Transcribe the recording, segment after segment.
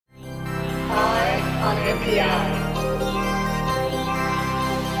on NPI.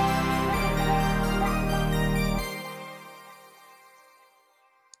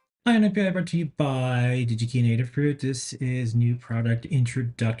 Hi, on NPI brought to you by DigiKey and Adafruit. This is new product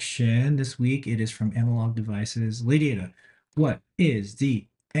introduction. This week it is from Analog Devices. Lady Ada, what is the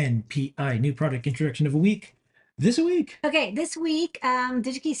NPI new product introduction of a week? This week? Okay, this week,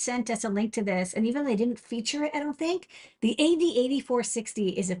 DigiKey sent us a link to this, and even though they didn't feature it, I don't think, the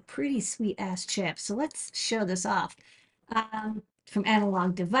AD8460 is a pretty sweet ass chip. So let's show this off. From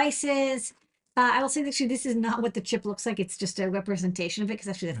Analog Devices. I will say actually this is not what the chip looks like. It's just a representation of it because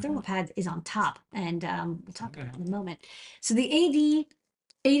actually the thermal pad is on top, and we'll talk about it in a moment. So the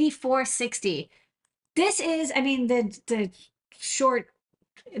AD8460. This is, I mean, the short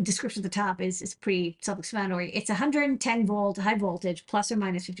description at the top is pretty self-explanatory. It's 110 volt high voltage plus or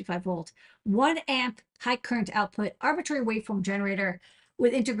minus 55 volt, 1 amp high current output, arbitrary waveform generator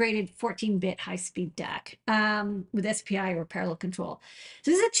with integrated 14-bit high-speed DAC with SPI or parallel control.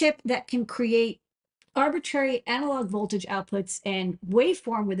 So this is a chip that can create arbitrary analog voltage outputs and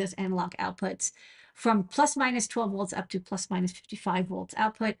waveform with those analog outputs from plus minus 12 volts up to plus minus 55 volts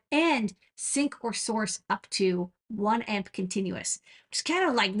output, and sync or source up to 1 amp continuous, which is kind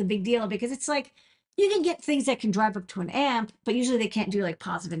of like the big deal because it's like you can get things that can drive up to an amp, but usually they can't do like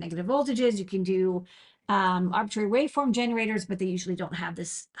positive and negative voltages. You can do arbitrary waveform generators, but they usually don't have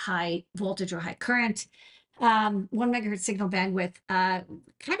this high voltage or high current. 1 megahertz signal bandwidth,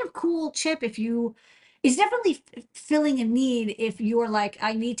 kind of cool chip if you, it's definitely filling a need if you're like,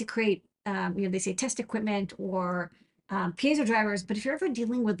 I need to create, they say test equipment or piezo drivers, but if you're ever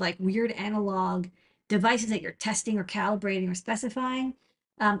dealing with like weird analog devices that you're testing or calibrating or specifying,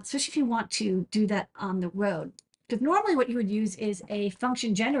 especially if you want to do that on the road. Because normally what you would use is a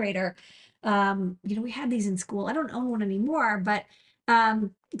function generator. We had these in school. I don't own one anymore, but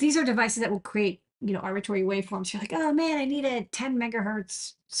these are devices that will create, arbitrary waveforms. You're like, oh man, I need a 10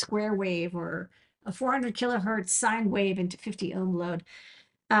 megahertz square wave or a 400 kilohertz sine wave into 50 ohm load.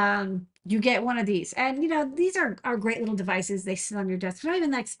 You get one of these, and these are great little devices. They sit on your desk. They're not even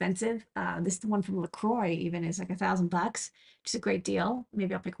that expensive. This the one from LaCroix even is like $1,000, which is a great deal.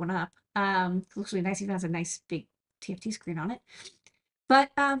 Maybe I'll pick one up. It looks really nice. Even has a nice big TFT screen on it. But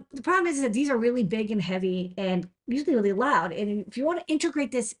the problem is that these are really big and heavy and usually really loud. And if you want to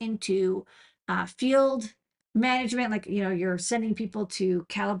integrate this into field management, like you're sending people to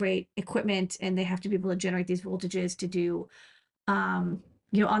calibrate equipment and they have to be able to generate these voltages to do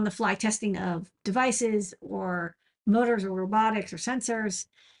on the fly testing of devices or motors or robotics or sensors,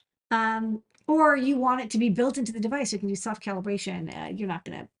 or you want it to be built into the device so you can do soft calibration. You're not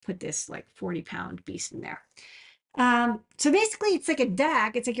going to put this like 40-pound beast in there. So basically it's like a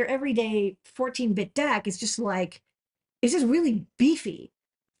DAC. It's like your everyday 14-bit DAC. It's just really beefy.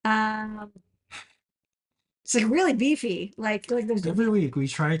 It's like really beefy. Like there's Every week we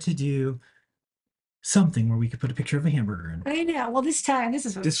try to do something where we could put a picture of a hamburger in. I know. Well, this time this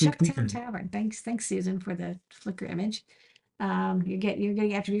is from This week we Chucktown could. Tavern. Thanks, Susan, for the Flickr image. You're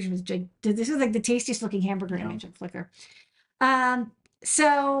getting attribution with this is like the tastiest looking hamburger image on Flickr.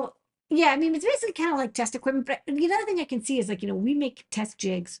 So yeah, I mean it's basically kind of like test equipment. But the other thing I can see is like we make test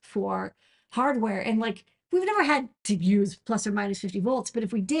jigs for hardware, and like we've never had to use plus or minus 50 volts, but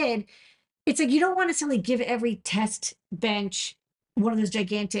if we did, it's like you don't want to necessarily give every test bench one of those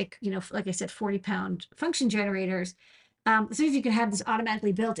gigantic, like I said, 40-pound function generators. So if you can have this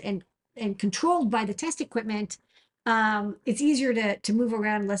automatically built and controlled by the test equipment, it's easier to move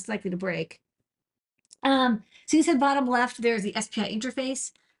around, less likely to break. So you said bottom left, there's the SPI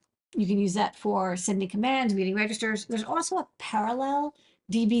interface. You can use that for sending commands, reading registers. There's also a parallel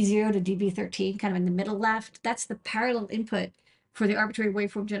DB0 to DB13, kind of in the middle left. That's the parallel input for the arbitrary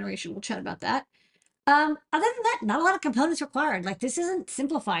waveform generation. We'll chat about that. Other than that, not a lot of components required. Like this isn't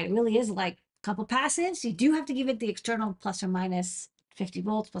simplified. It really is like a couple passives. You do have to give it the external plus or minus 50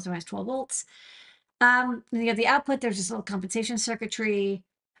 volts, plus or minus 12 volts. Then you have the output. There's this little compensation circuitry.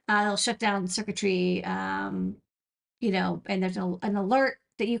 It'll shut down circuitry, and there's an alert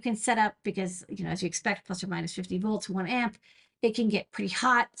that you can set up because, as you expect, plus or minus 50 volts, 1 amp, it can get pretty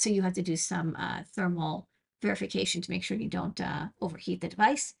hot. So you have to do some thermal verification to make sure you don't overheat the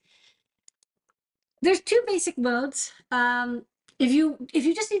device. There's 2 basic modes. If you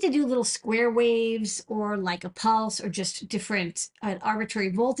just need to do little square waves or like a pulse or just different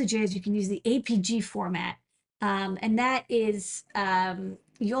arbitrary voltages, you can use the APG format. And that is,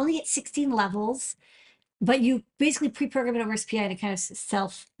 you only get 16 levels, but you basically pre-program it over SPI and it kind of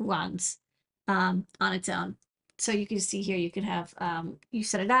self-runs on its own. So you can see here, you can have, you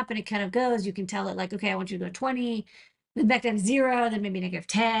set it up and it kind of goes, you can tell it like, okay, I want you to go 20, then back down to 0, then maybe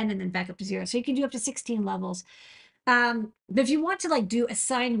 -10, and then back up to 0. So you can do up to 16 levels. But if you want to like do a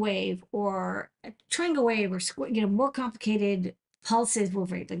sine wave or a triangle wave or more complicated pulses, well,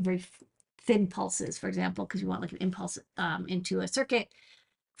 very thin pulses, for example, because you want like an impulse into a circuit.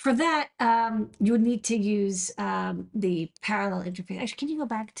 For that, you would need to use the parallel interface. Actually, can you go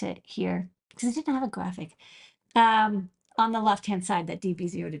back to here? Because I didn't have a graphic. On the left-hand side, that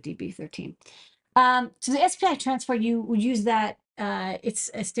DB0 to DB13. So the SPI transfer, you would use that.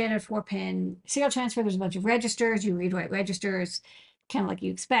 It's a standard 4-pin serial transfer. There's a bunch of registers. You read write registers, kind of like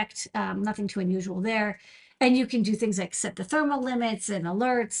you expect. Nothing too unusual there. And you can do things like set the thermal limits and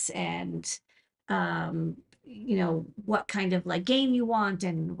alerts and what kind of like gain you want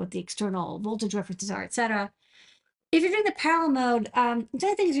and what the external voltage references are, etc. If you're doing the parallel mode, the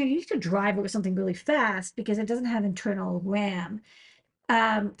other thing is you need to drive it with something really fast because it doesn't have internal RAM.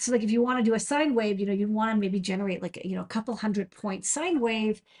 So like if you want to do a sine wave, you'd want to maybe generate like a couple 100-point sine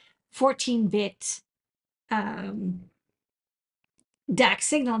wave, 14-bit DAC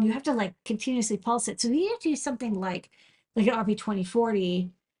signal, and you have to like continuously pulse it. So you need to use something like an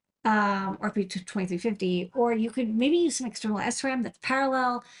RP2040, RP2350, or you could maybe use some external SRAM that's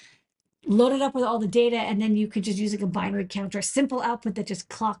parallel, load it up with all the data, and then you could just use like a binary counter, a simple output that just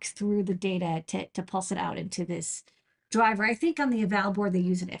clocks through the data to pulse it out into this driver. I think on the eval board they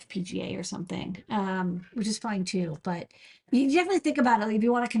use an FPGA or something, which is fine too. But you definitely think about it. Like if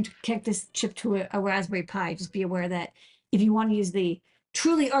you want to connect this chip to a Raspberry Pi, just be aware that if you want to use the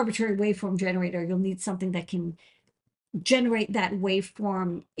truly arbitrary waveform generator, you'll need something that can generate that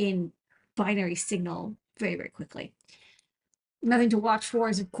waveform in binary signal very, very quickly. Nothing to watch for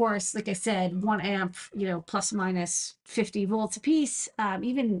is, of course, like I said, 1 amp, plus minus 50 volts a piece.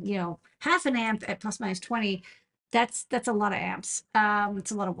 Even, half an amp at plus minus 20, that's a lot of amps.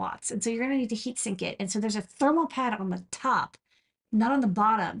 It's a lot of watts. And so you're going to need to heat sink it. And so there's a thermal pad on the top, not on the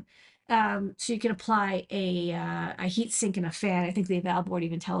bottom. So you can apply a heat sink and a fan. I think the eval board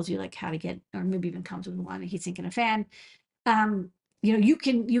even tells you like how to get, or maybe even comes with one, a heat sink and a fan. You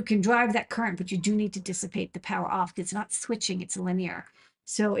can drive that current, but you do need to dissipate the power off because it's not switching, it's linear.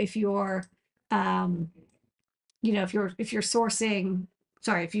 So if you're if you're sourcing,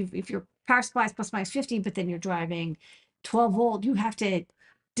 sorry, if your power supply is plus minus 50, but then you're driving 12 volt, you have to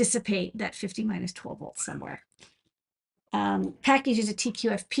dissipate that 50 minus 12 volts somewhere. Package is a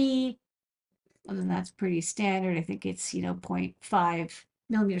TQFP. Other than that's pretty standard. I think it's 0.5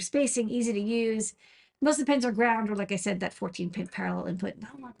 millimeter spacing, easy to use. Most of the pins are ground, or like I said, that 14-pin parallel input.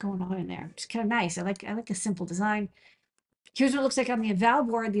 Not a lot going on in there. It's kind of nice. I like a simple design. Here's what it looks like on the eval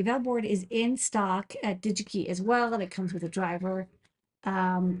board. The eval board is in stock at DigiKey as well, and it comes with a driver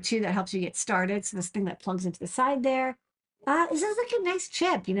too that helps you get started. So this thing that plugs into the side there. This is like a nice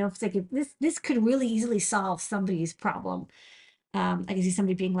chip. It's like this could really easily solve somebody's problem. I can see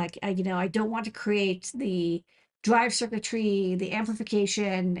somebody being like, I don't want to create the drive circuitry, the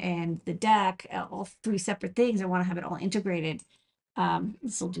amplification, and the DAC, all 3 separate things. I want to have it all integrated.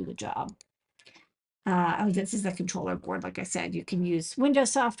 This will do the job. This is the controller board. Like I said, you can use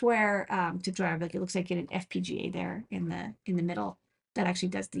Windows software to drive. Like it looks like an FPGA there in the middle that actually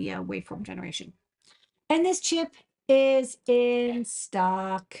does the waveform generation. And this chip is in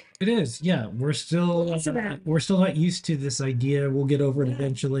stock. It is, yeah. We're still not used to this idea. We'll get over it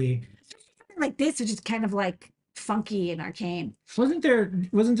eventually. Something like this, which is kind of like funky and arcane. Wasn't there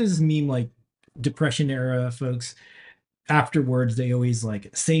this meme like Depression era folks? Afterwards, they always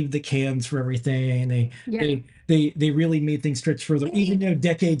like saved the cans for everything. They really made things stretch further, even though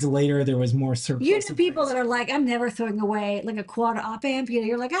decades later there was more surplus. People that are like, I'm never throwing away like a quad op amp.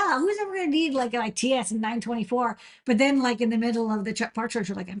 You're like, who's ever gonna need like an TS 924? But then like in the middle of the part charge,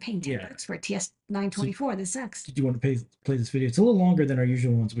 you're like, I'm paying $10 for a TS 924. This sucks. Did you want to play this video? It's a little longer than our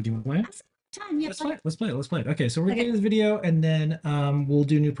usual ones, but do you want to play it? Time. Yeah, let's play it. Okay, so we're getting this video, and then we'll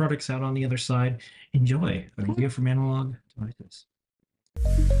do new products out on the other side. Enjoy a video from Analog Devices.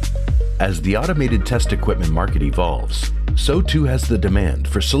 As the automated test equipment market evolves, so too has the demand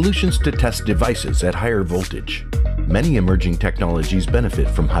for solutions to test devices at higher voltage. Many emerging technologies benefit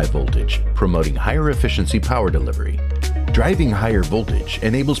from high voltage, promoting higher efficiency power delivery. Driving higher voltage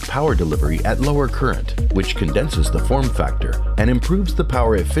enables power delivery at lower current, which condenses the form factor and improves the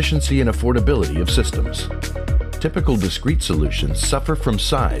power efficiency and affordability of systems. Typical discrete solutions suffer from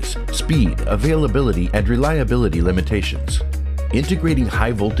size, speed, availability, and reliability limitations. Integrating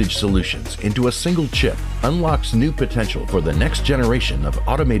high voltage solutions into a single chip unlocks new potential for the next generation of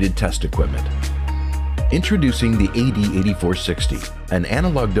automated test equipment. Introducing the AD8460, an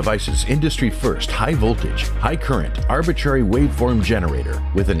Analog Devices industry-first high-voltage, high-current, arbitrary waveform generator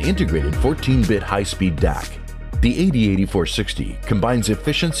with an integrated 14-bit high-speed DAC. The AD8460 combines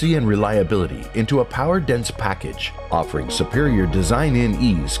efficiency and reliability into a power-dense package, offering superior design-in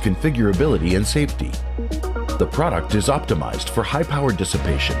ease, configurability, and safety. The product is optimized for high power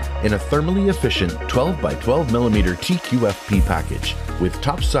dissipation in a thermally efficient 12 by 12 millimeter TQFP package with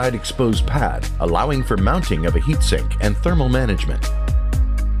topside exposed pad, allowing for mounting of a heatsink and thermal management.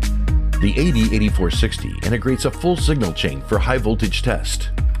 The AD8460 integrates a full signal chain for high voltage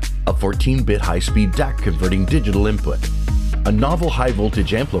test, a 14-bit high-speed DAC converting digital input, a novel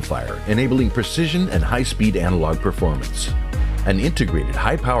high-voltage amplifier enabling precision and high-speed analog performance, an integrated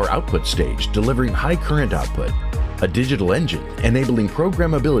high-power output stage delivering high current output, a digital engine enabling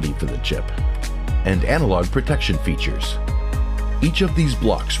programmability for the chip, and analog protection features. Each of these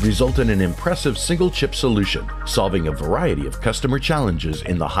blocks result in an impressive single-chip solution, solving a variety of customer challenges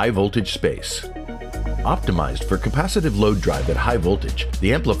in the high-voltage space. Optimized for capacitive load drive at high voltage,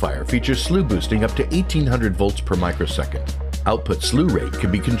 the amplifier features slew boosting up to 1800 volts per microsecond. Output slew rate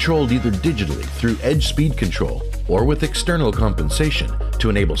can be controlled either digitally through edge speed control or with external compensation to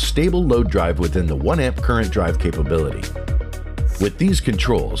enable stable load drive within the 1 amp current drive capability. With these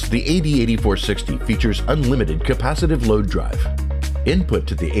controls, the AD8460 features unlimited capacitive load drive. Input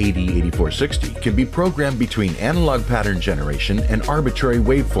to the AD8460 can be programmed between analog pattern generation and arbitrary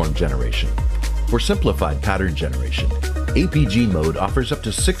waveform generation. For simplified pattern generation, APG mode offers up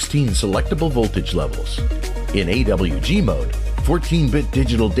to 16 selectable voltage levels. In AWG mode, 14-bit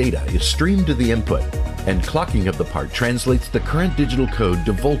digital data is streamed to the input, and clocking of the part translates the current digital code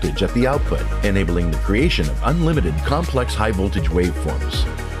to voltage at the output, enabling the creation of unlimited complex high-voltage waveforms.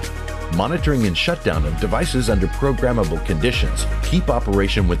 Monitoring and shutdown of devices under programmable conditions keep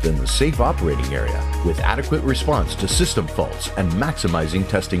operation within the safe operating area with adequate response to system faults and maximizing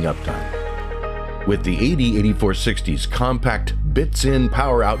testing uptime. With the AD8460's compact bits-in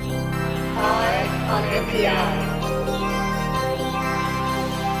power out EYE on NPI.